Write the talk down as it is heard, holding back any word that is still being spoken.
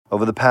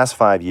Over the past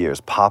 5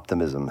 years,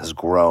 poptimism has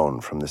grown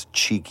from this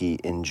cheeky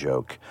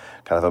in-joke,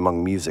 kind of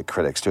among music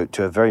critics,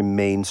 to a very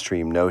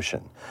mainstream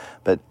notion.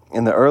 But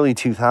in the early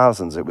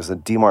 2000s, it was a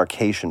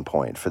demarcation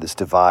point for this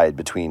divide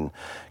between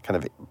kind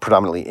of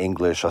predominantly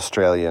English,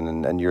 Australian,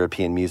 and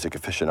European music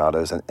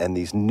aficionados and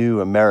these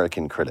new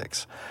American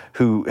critics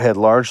who had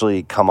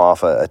largely come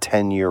off a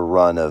 10-year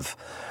run of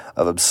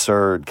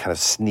absurd kind of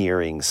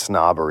sneering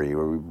snobbery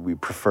where we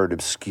preferred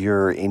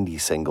obscure indie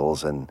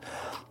singles and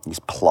these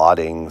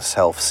plodding,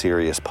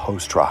 self-serious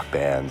post-rock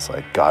bands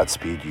like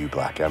Godspeed You,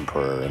 Black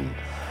Emperor, and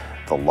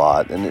The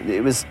Lot. And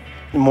it was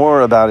more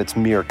about its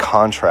mere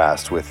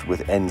contrast with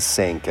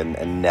NSYNC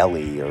and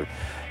Nelly or,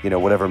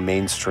 whatever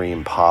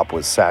mainstream pop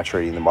was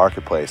saturating the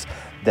marketplace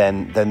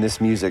than this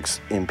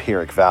music's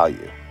empiric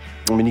value.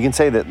 I mean, you can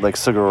say that like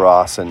Sigur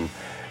Rós and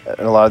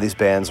a lot of these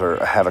bands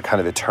have a kind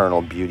of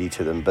eternal beauty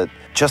to them, but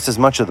just as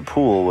much of the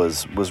pool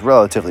was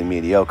relatively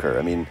mediocre.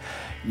 I mean,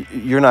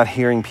 you're not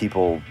hearing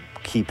people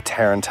keep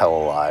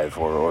Tarantella alive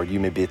or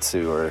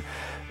Yumibitsu or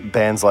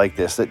bands like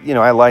this that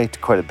I liked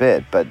quite a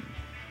bit, but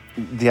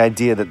the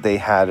idea that they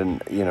had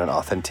an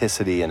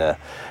authenticity and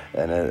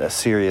a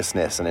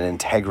seriousness and an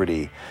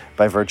integrity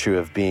by virtue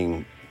of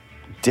being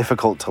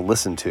difficult to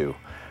listen to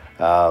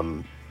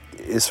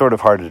is sort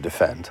of hard to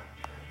defend.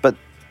 But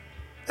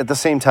at the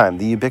same time,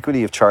 the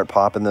ubiquity of chart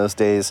pop in those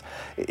days,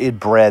 it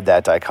bred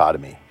that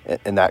dichotomy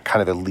and that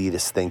kind of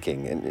elitist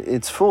thinking. And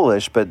it's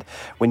foolish, but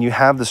when you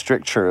have the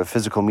stricture of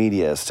physical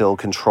media still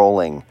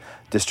controlling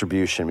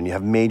distribution, when you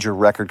have major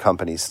record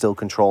companies still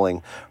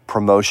controlling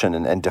promotion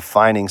and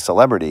defining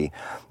celebrity,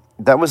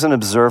 that was an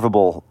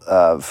observable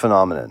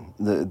phenomenon.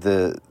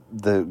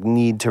 The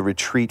need to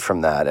retreat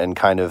from that and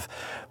kind of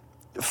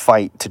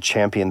fight to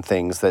champion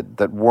things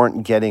that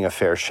weren't getting a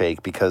fair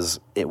shake because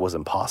it was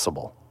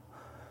impossible.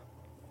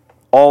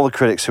 All the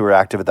critics who were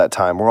active at that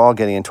time, we're all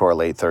getting into our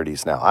late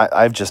 30s now.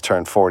 I've just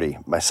turned 40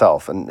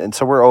 myself, and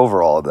so we're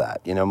over all of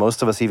that.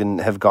 Most of us even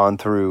have gone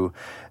through,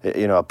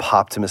 a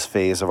poptimist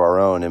phase of our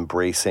own,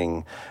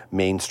 embracing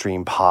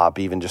mainstream pop,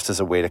 even just as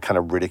a way to kind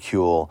of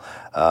ridicule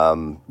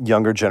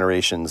younger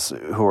generations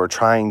who are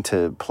trying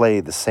to play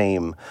the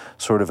same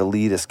sort of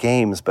elitist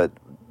games, but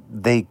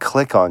they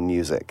click on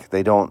music.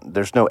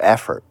 There's no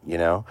effort,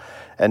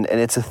 And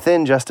it's a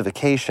thin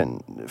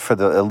justification for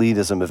the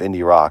elitism of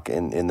indie rock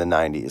in the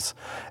 90s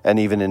and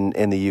even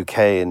in the UK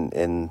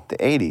in the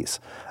 80s.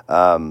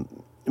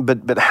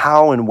 But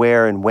how and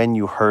where and when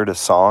you heard a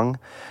song,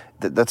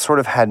 that sort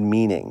of had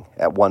meaning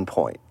at one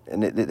point,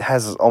 and it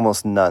has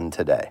almost none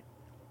today.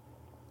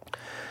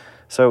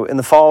 So in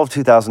the fall of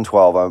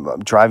 2012, I'm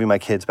driving my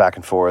kids back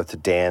and forth to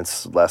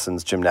dance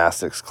lessons,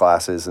 gymnastics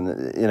classes,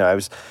 and I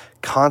was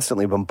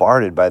constantly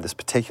bombarded by this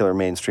particular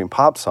mainstream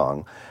pop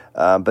song,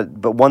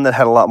 but one that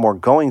had a lot more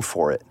going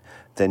for it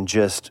than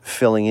just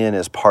filling in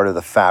as part of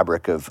the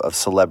fabric of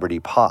celebrity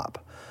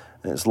pop.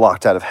 And it's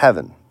Locked Out of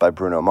Heaven by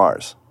Bruno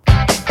Mars.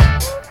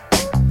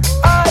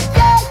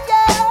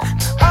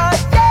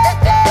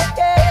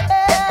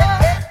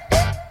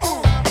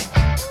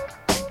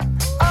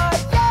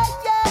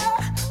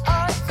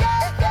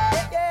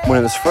 When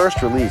it was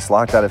first released,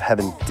 Locked Out of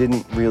Heaven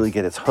didn't really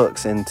get its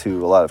hooks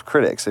into a lot of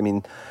critics. I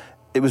mean,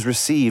 it was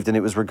received and it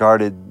was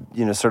regarded,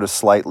 sort of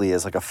slightly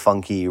as like a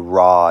funky,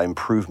 raw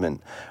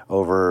improvement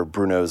over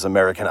Bruno's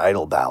American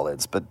Idol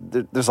ballads. But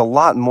there's a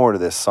lot more to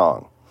this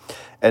song.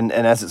 And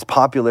as its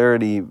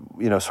popularity,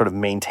 sort of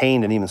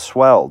maintained and even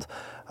swelled,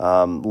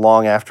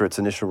 long after its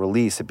initial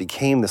release, it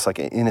became this like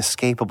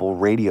inescapable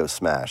radio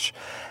smash.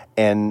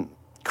 And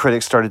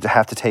critics started to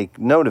have to take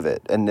note of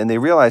it. And they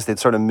realized they'd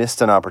sort of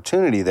missed an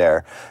opportunity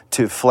there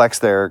to flex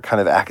their kind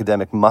of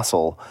academic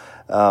muscle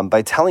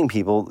by telling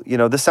people,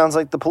 this sounds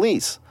like the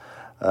Police.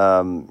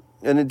 And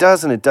it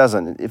does and it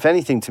doesn't. If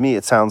anything, to me,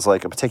 it sounds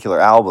like a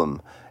particular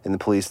album in the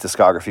Police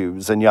discography,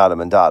 Zenyatta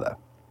Mondatta,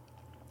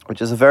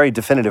 which is a very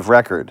definitive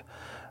record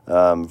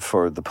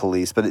for the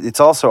Police, but it's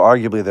also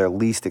arguably their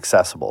least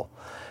accessible.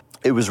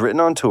 It was written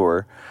on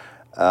tour,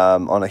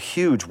 on a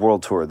huge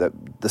world tour that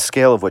the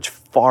scale of which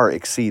far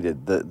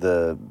exceeded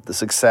the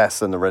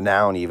success and the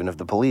renown even of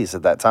the Police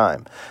at that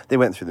time. They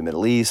went through the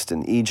Middle East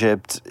and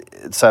Egypt,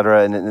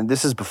 etc. And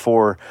this is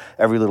before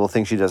Every Little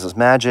Thing She Does Is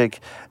Magic.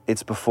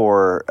 It's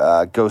before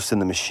Ghost in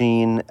the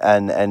Machine,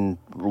 and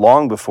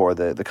long before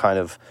the kind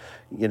of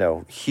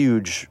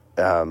huge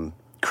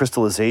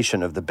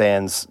crystallization of the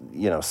band's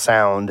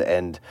sound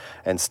and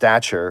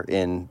stature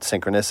in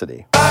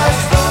Synchronicity.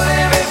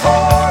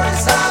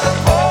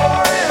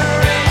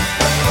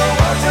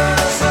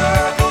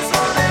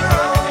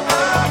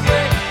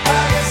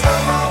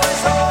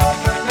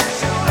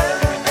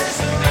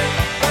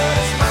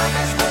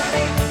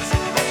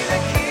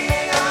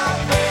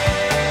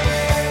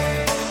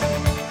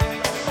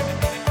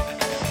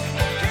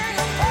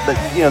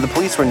 But the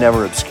Police were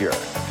never obscure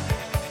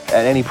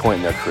at any point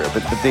in their career,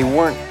 but they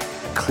weren't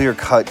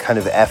clear-cut kind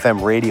of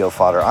FM radio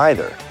fodder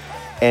either.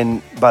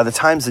 And by the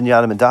time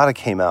Zenyatta Mondatta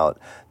came out,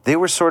 they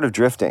were sort of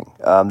drifting.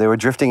 They were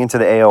drifting into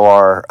the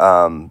AOR,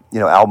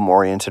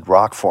 album-oriented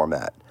rock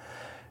format.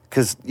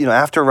 Because,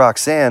 after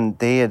Roxanne,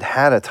 they had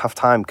had a tough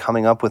time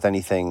coming up with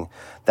anything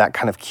that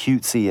kind of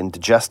cutesy and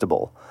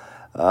digestible.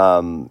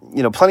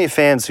 Plenty of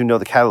fans who know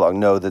the catalog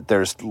know that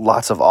there's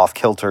lots of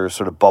off-kilter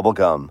sort of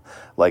bubblegum,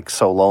 like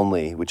So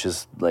Lonely, which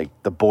is like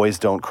the Boys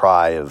Don't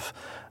Cry of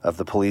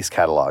the Police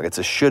catalog. It's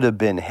a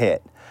should-have-been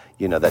hit,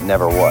 that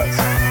never was.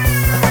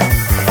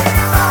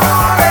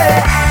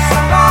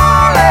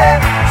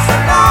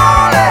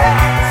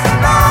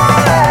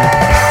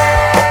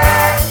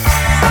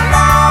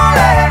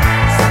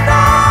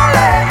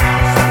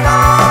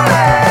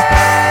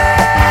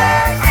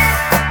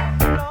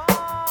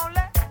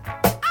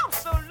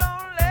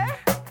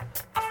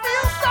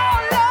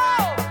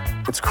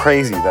 It's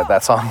crazy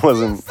that song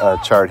wasn't a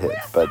chart hit,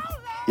 but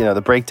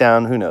the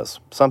breakdown, who knows,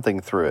 something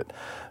through it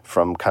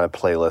from kind of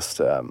playlist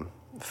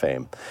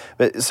fame.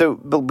 But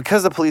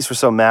because the Police were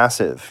so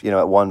massive,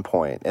 at one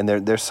point, and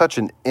they're such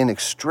an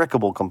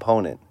inextricable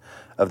component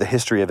of the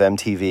history of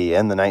MTV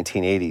and the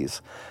 1980s,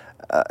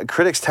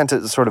 critics tend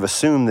to sort of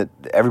assume that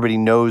everybody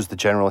knows the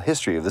general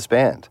history of this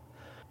band.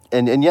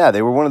 And yeah,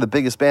 they were one of the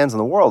biggest bands in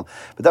the world,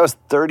 but that was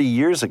 30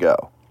 years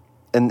ago.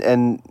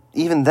 And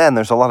even then,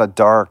 there's a lot of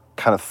dark,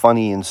 kind of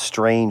funny and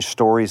strange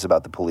stories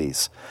about the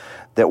Police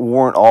that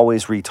weren't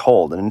always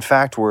retold, and in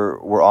fact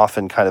were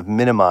often kind of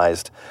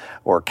minimized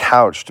or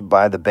couched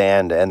by the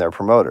band and their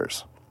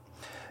promoters.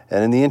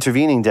 And in the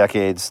intervening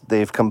decades,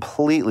 they've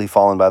completely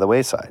fallen by the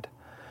wayside.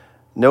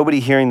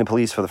 Nobody hearing the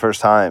Police for the first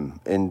time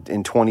in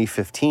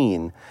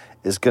 2015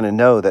 is going to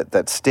know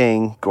that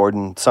Sting,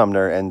 Gordon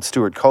Sumner, and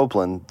Stuart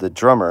Copeland, the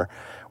drummer,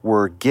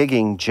 were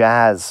gigging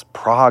jazz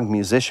prog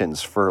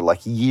musicians for like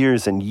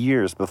years and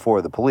years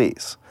before the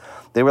Police.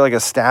 They were like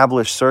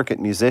established circuit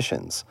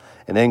musicians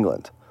in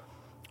England.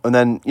 And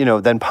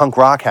then punk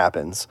rock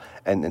happens,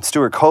 and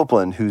Stuart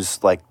Copeland,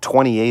 who's like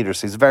 28 or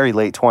so, he's very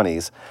late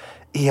 20s,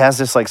 he has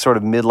this like sort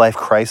of midlife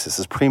crisis,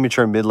 this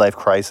premature midlife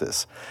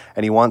crisis,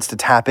 and he wants to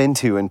tap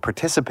into and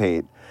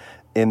participate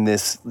in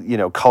this,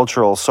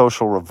 cultural,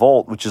 social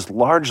revolt, which is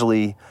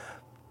largely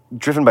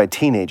driven by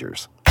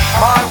teenagers.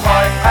 My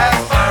wife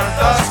has learned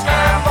the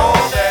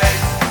scrambled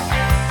eggs.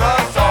 The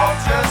dog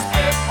just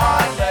bit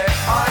my leg.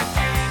 My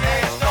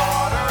teenage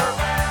daughter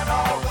ran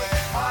away.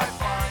 My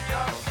fine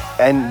young son.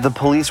 And the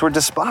Police were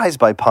despised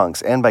by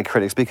punks and by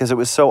critics because it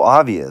was so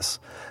obvious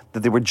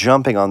that they were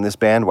jumping on this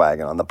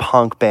bandwagon, on the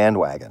punk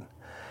bandwagon.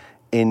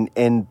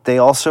 And they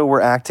also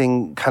were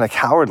acting kind of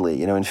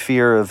cowardly, in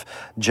fear of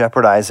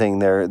jeopardizing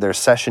their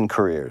session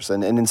careers.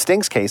 And in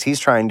Sting's case, he's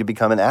trying to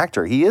become an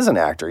actor. He is an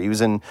actor. He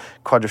was in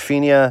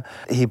Quadrophenia.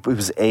 He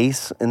was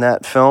Ace in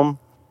that film.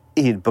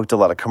 He had booked a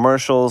lot of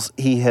commercials.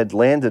 He had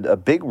landed a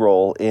big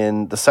role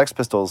in the Sex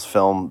Pistols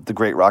film, The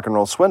Great Rock and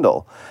Roll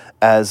Swindle,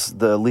 as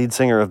the lead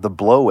singer of the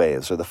Blow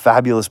Waves, or the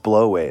Fabulous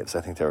Blow Waves,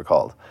 I think they were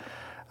called.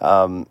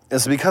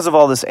 It's because of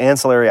all this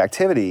ancillary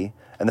activity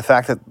and the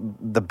fact that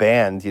the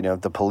band,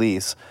 the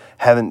Police,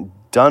 haven't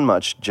done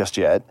much just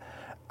yet,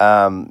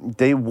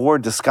 they wore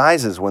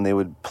disguises when they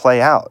would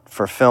play out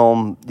for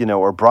film,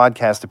 or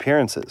broadcast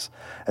appearances.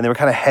 And they were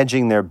kind of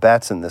hedging their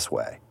bets in this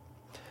way.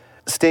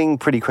 Sting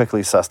pretty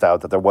quickly sussed out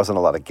that there wasn't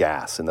a lot of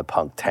gas in the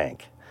punk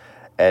tank.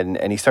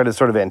 And he started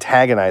sort of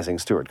antagonizing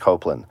Stuart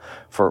Copeland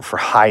for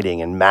hiding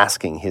and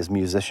masking his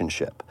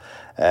musicianship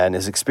and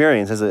his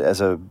experience as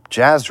a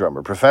jazz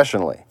drummer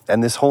professionally.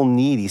 And this whole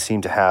need he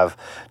seemed to have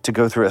to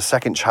go through a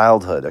second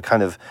childhood, a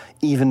kind of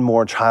even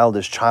more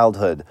childish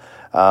childhood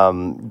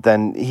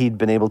than he'd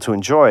been able to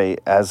enjoy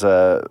as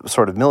a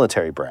sort of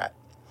military brat.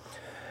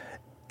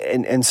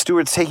 And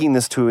Stuart's taking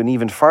this to an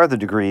even farther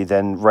degree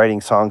than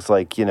writing songs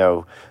like,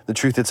 The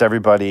Truth Hits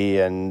Everybody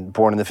and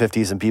Born in the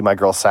 50s and Be My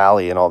Girl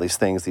Sally and all these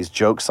things, these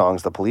joke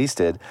songs the Police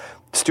did.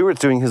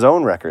 Stuart's doing his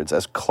own records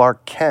as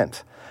Clark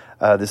Kent,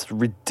 this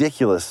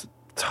ridiculous,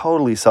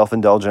 totally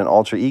self-indulgent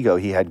alter ego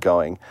he had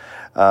going,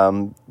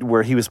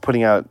 where he was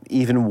putting out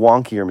even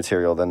wonkier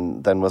material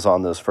than was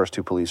on those first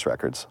two Police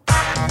records.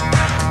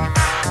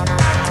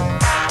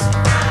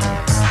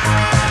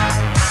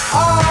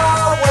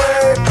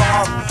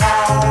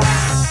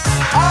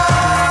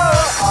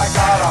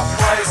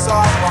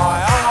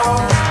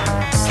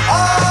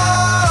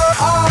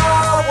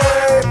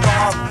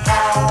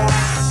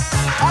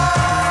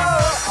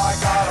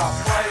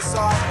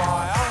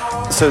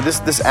 So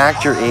this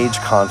actor-age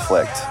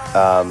conflict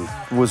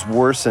was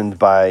worsened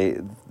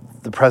by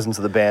the presence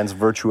of the band's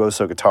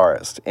virtuoso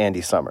guitarist, Andy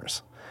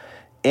Summers.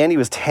 Andy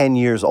was 10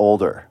 years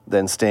older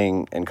than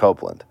Sting and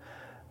Copeland.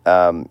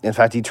 In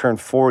fact, he turned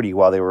 40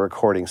 while they were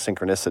recording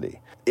Synchronicity.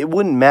 It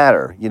wouldn't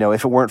matter,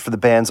 if it weren't for the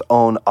band's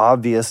own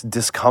obvious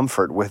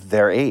discomfort with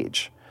their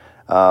age.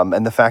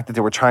 And the fact that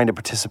they were trying to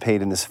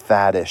participate in this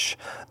faddish,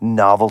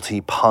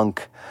 novelty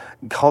punk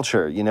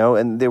culture,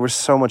 and they were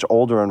so much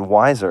older and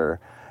wiser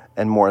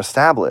and more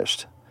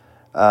established.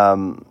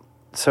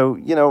 So,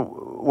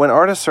 when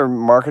artists are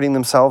marketing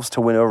themselves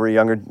to win over a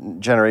younger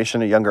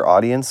generation, a younger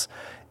audience,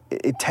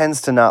 it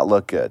tends to not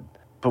look good.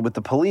 But with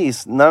the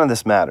Police, none of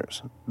this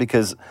matters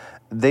because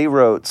they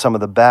wrote some of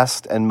the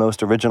best and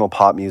most original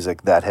pop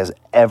music that has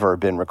ever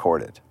been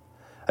recorded.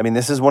 I mean,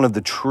 this is one of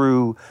the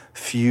true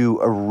few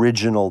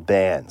original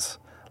bands,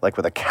 like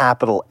with a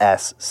capital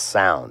S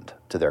sound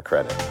to their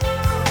credit.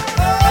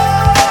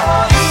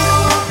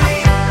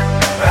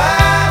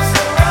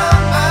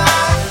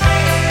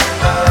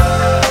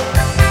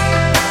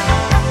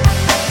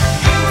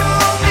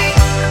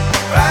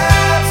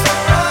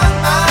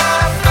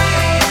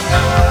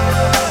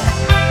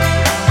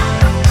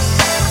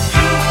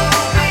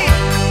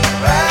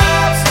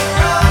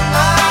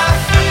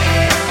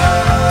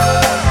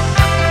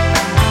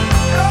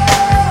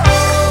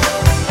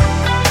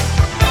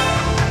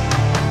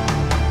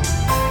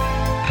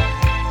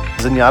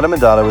 Zenyatta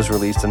Mondatta was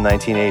released in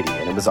 1980,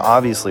 and it was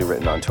obviously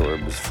written on tour.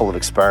 It was full of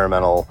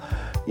experimental,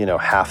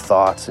 half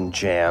thoughts and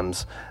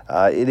jams.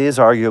 It is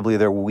arguably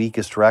their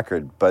weakest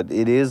record, but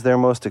it is their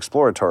most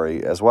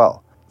exploratory as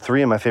well.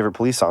 3 of my favorite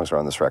Police songs are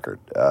on this record,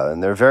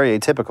 and they're very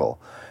atypical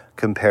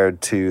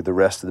compared to the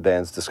rest of the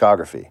band's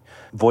discography.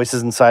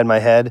 Voices Inside My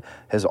Head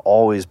has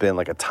always been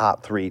like a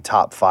top 3,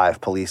 top 5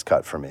 Police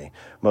cut for me,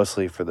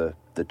 mostly for the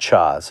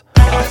chas.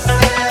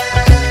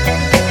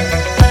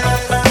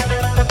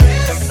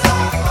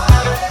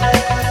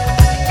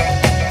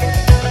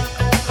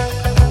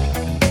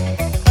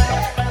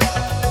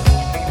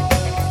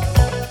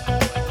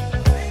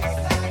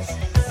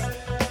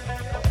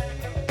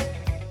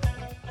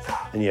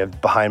 And you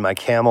have Behind My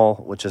Camel,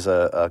 which is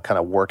a kind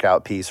of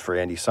workout piece for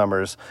Andy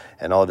Summers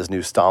and all of his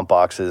new stomp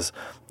boxes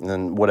and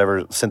then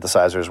whatever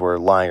synthesizers were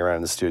lying around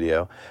in the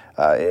studio.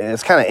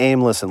 It's kind of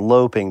aimless and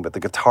loping, but the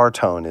guitar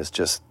tone is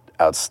just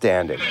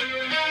outstanding.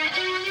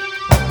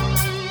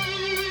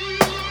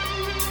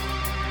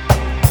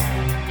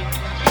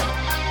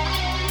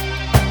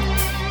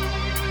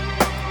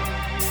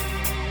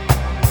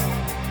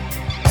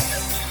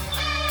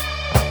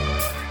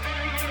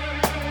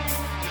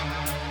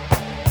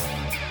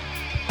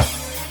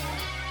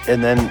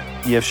 And then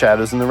you have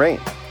Shadows in the Rain.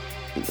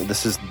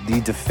 This is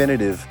the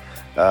definitive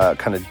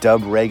kind of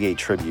dub reggae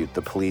tribute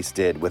the Police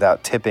did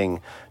without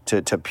tipping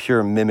to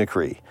pure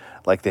mimicry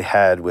like they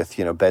had with,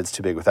 Bed's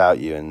Too Big Without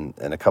You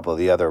and a couple of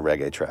the other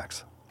reggae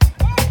tracks.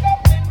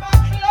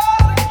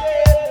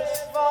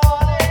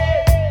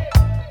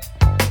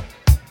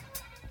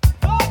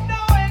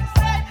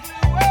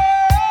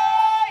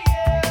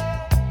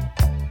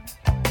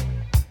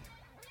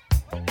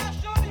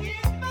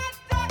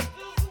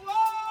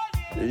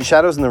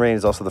 Shadows in the Rain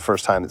is also the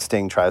first time that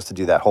Sting tries to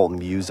do that whole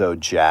muso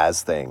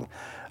jazz thing,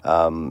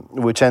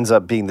 which ends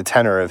up being the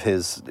tenor of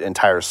his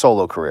entire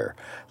solo career.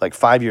 Like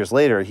 5 years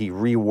later, he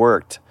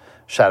reworked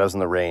Shadows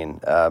in the Rain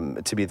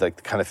to be like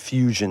the kind of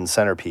fusion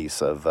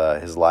centerpiece of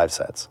his live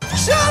sets.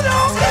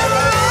 Shadows in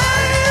the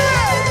rain.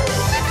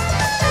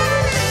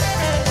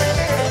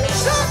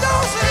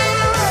 Shadows in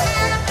the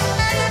rain.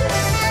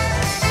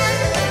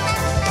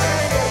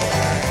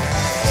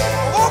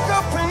 I woke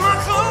up in my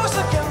clothes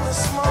again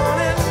this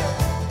morning.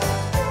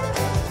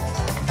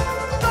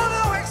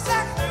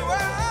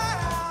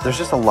 There's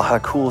just a lot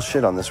of cool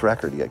shit on this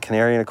record. You got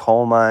Canary in a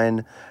Coal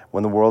Mine,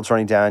 When the World's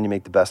Running Down, You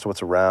Make the Best of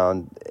What's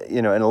Around.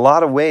 In a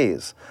lot of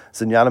ways,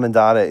 Zenyatta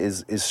Mondatta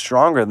is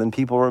stronger than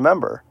people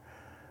remember.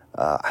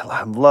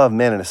 I love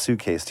Man in a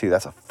Suitcase, too.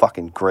 That's a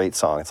fucking great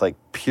song. It's like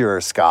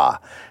pure ska.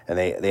 And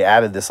they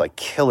added this like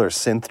killer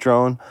synth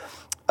drone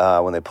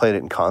when they played it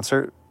in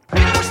concert.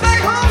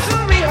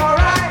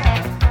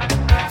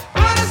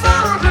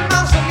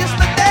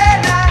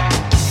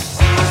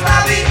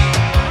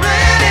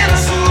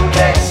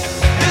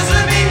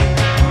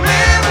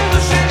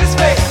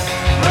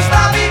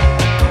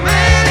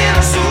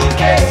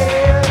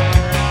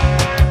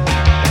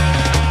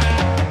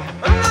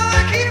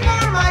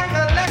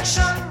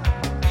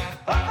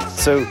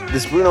 So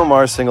this Bruno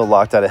Mars single,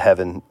 Locked Out of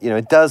Heaven,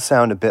 it does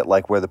sound a bit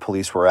like where the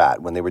Police were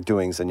at when they were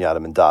doing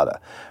Zenyatta Mondatta.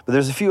 But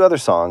there's a few other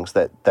songs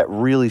that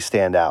really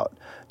stand out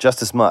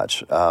just as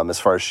much as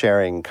far as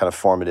sharing kind of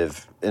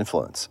formative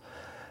influence.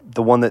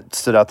 The one that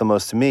stood out the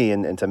most to me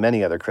and to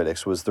many other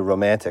critics was the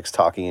Romantics'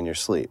 Talking in Your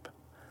Sleep.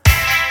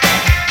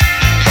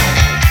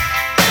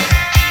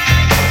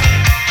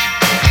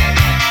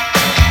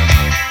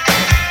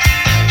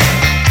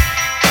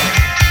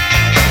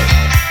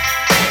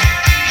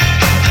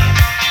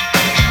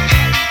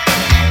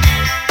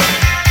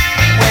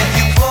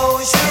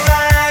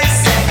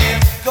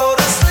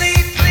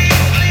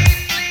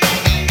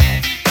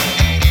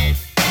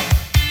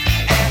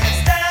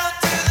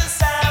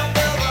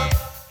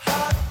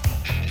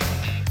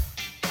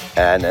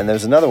 And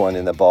there's another one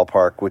in the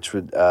ballpark, which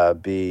would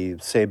be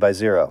Saved by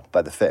Zero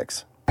by The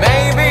Fix.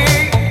 Maybe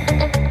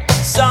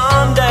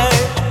someday,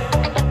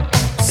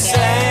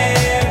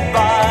 saved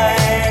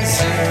by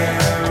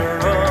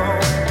zero,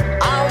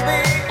 I'll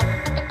be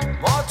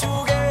more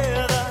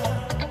together,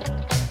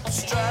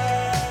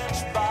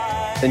 stretched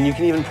by. And you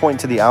can even point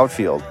to the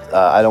Outfield,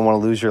 I Don't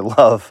Want to Lose Your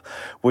Love,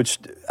 which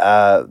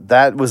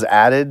that was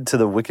added to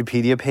the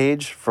Wikipedia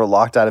page for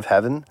Locked Out of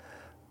Heaven.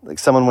 Like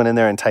someone went in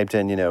there and typed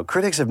in,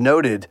 critics have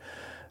noted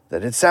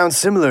that it sounds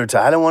similar to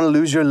I Don't Want to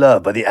Lose Your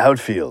Love by the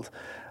Outfield.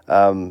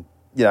 I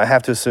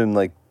have to assume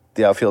like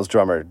the Outfield's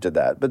drummer did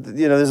that. But,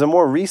 there's a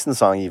more recent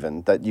song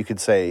even that you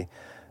could say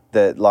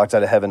that Locked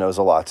Out of Heaven owes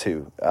a lot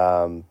to.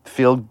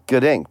 Feel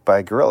Good Inc.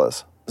 by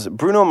Gorillaz.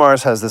 Bruno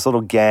Mars has this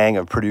little gang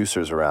of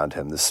producers around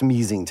him, the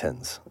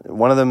Smeezingtons.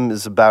 One of them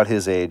is about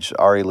his age,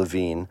 Ari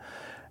Levine,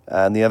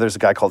 and the other is a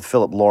guy called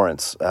Philip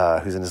Lawrence,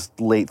 who's in his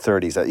late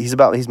 30s.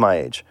 He's my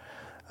age.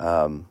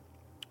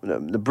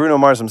 Bruno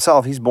Mars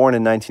himself, he's born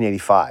in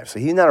 1985, so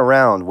he's not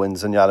around when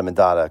Zenyatta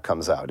Mandata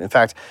comes out. In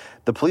fact,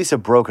 the Police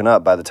have broken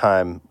up by the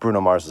time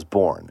Bruno Mars was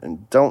born.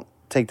 And don't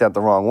take that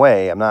the wrong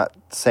way. I'm not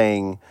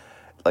saying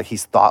like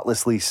he's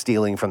thoughtlessly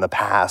stealing from the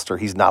past or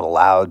he's not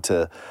allowed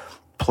to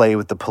play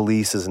with the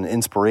Police as an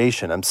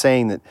inspiration. I'm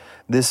saying that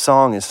this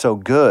song is so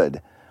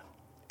good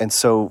and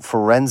so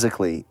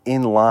forensically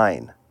in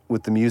line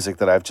with the music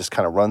that I've just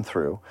kind of run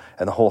through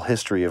and the whole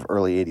history of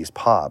early 80s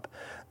pop.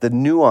 The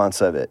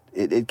nuance of it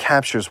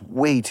captures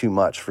way too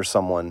much for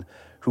someone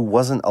who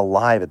wasn't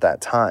alive at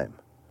that time.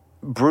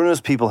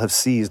 Bruno's people have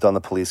seized on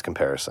the Police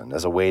comparison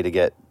as a way to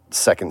get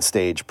second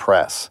stage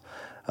press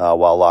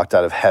while Locked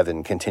Out of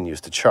Heaven continues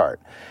to chart.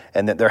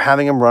 And that they're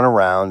having him run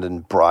around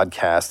and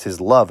broadcast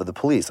his love of the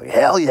Police. Like,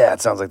 hell yeah,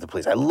 it sounds like the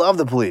Police. I love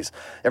the Police.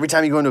 Every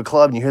time you go into a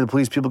club and you hear the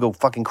Police, people go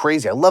fucking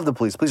crazy. I love the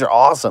Police. The Police are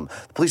awesome.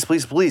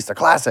 The Police, they're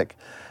classic.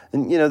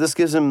 And, this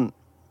gives him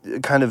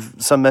kind of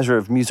some measure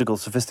of musical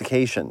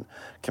sophistication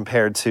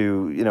compared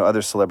to,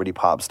 other celebrity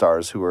pop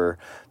stars who are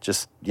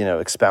just,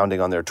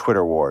 expounding on their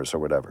Twitter wars or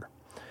whatever.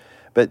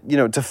 But,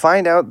 to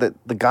find out that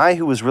the guy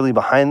who was really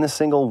behind this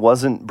single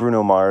wasn't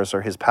Bruno Mars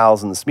or his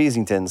pals in the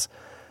Smeezingtons,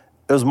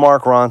 it was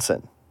Mark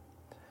Ronson.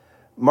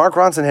 Mark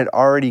Ronson had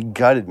already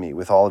gutted me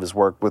with all of his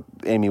work with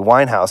Amy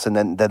Winehouse and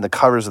then the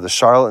covers of the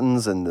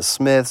Charlatans and the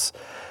Smiths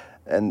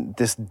and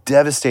this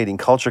devastating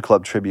Culture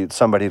Club tribute,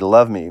 Somebody to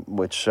Love Me,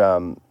 which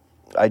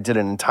I did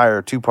an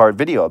entire 2-part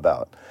video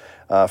about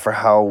for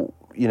how,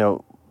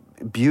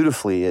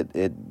 beautifully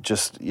it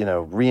just,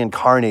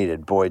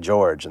 reincarnated Boy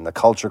George and the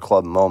Culture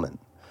Club moment.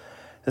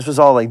 This was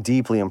all like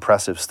deeply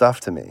impressive stuff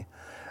to me.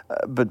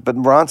 But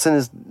Ronson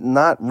is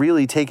not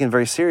really taken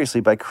very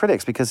seriously by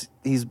critics because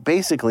he's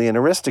basically an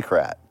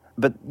aristocrat.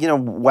 But,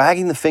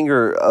 wagging the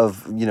finger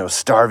of,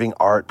 starving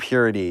art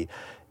purity,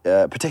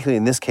 particularly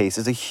in this case,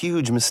 is a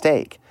huge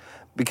mistake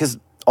because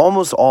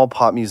almost all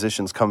pop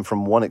musicians come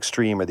from one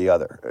extreme or the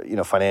other,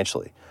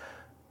 financially.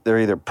 They're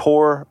either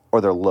poor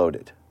or they're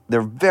loaded.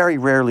 They're very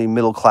rarely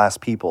middle-class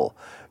people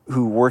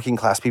working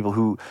class people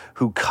who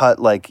cut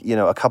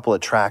a couple of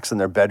tracks in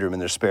their bedroom in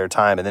their spare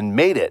time and then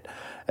made it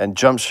and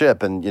jumped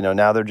ship and,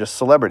 now they're just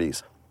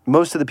celebrities.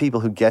 Most of the people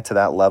who get to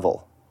that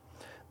level,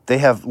 they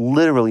have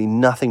literally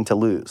nothing to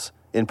lose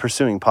in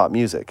pursuing pop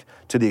music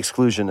to the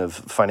exclusion of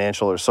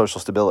financial or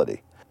social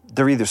stability.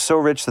 They're either so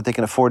rich that they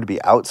can afford to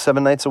be out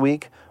 7 nights a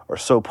week or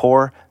so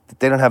poor that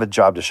they don't have a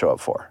job to show up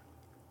for.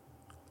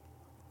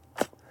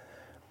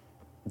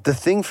 The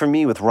thing for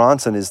me with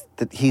Ronson is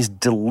that he's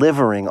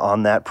delivering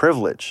on that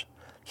privilege.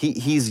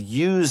 He's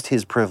used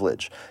his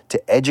privilege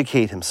to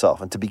educate himself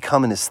and to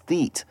become an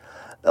aesthete,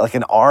 like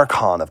an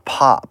archon of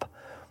pop,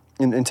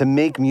 and to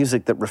make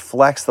music that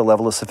reflects the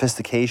level of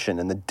sophistication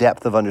and the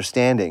depth of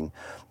understanding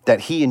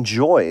that he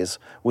enjoys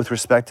with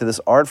respect to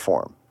this art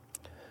form.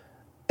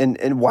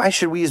 And why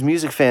should we as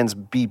music fans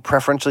be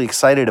preferentially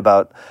excited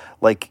about,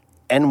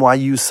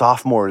 NYU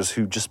sophomores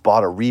who just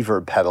bought a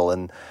reverb pedal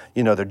and,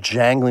 they're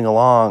jangling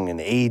along in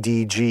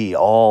ADG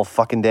all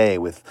fucking day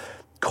with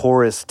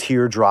chorus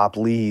teardrop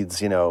leads,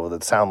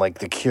 that sound like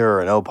The Cure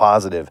and O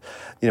Positive,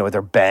 with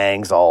their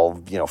bangs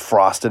all,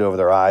 frosted over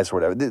their eyes or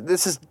whatever.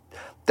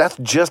 That's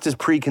just as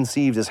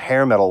preconceived as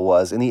hair metal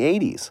was in the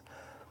 80s.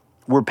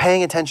 We're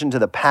paying attention to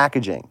the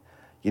packaging,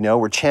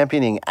 we're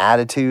championing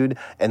attitude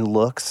and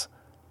looks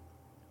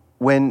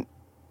when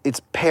it's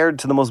paired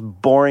to the most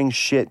boring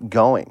shit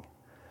going.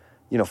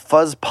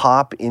 Fuzz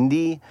pop,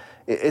 indie,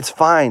 it's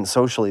fine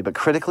socially, but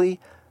critically,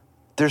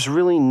 there's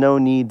really no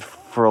need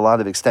for a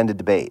lot of extended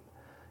debate.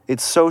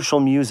 It's social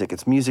music.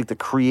 It's music that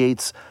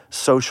creates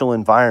social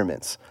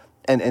environments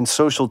and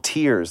social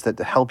tiers that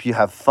help you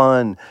have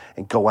fun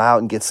and go out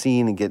and get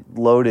seen and get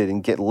loaded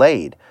and get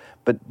laid.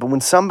 But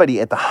when somebody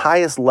at the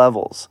highest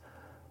levels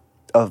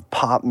of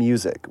pop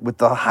music, with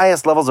the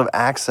highest levels of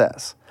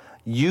access,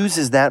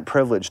 uses that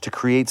privilege to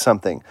create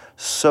something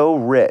so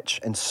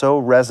rich and so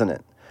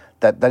resonant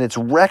that it's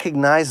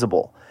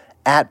recognizable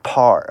at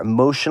par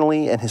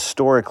emotionally and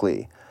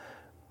historically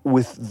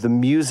with the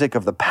music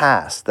of the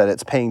past that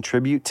it's paying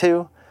tribute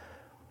to,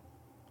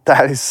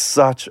 that is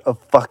such a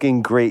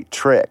fucking great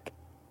trick.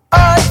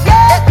 Yeah,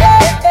 yeah,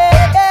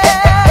 yeah,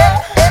 yeah.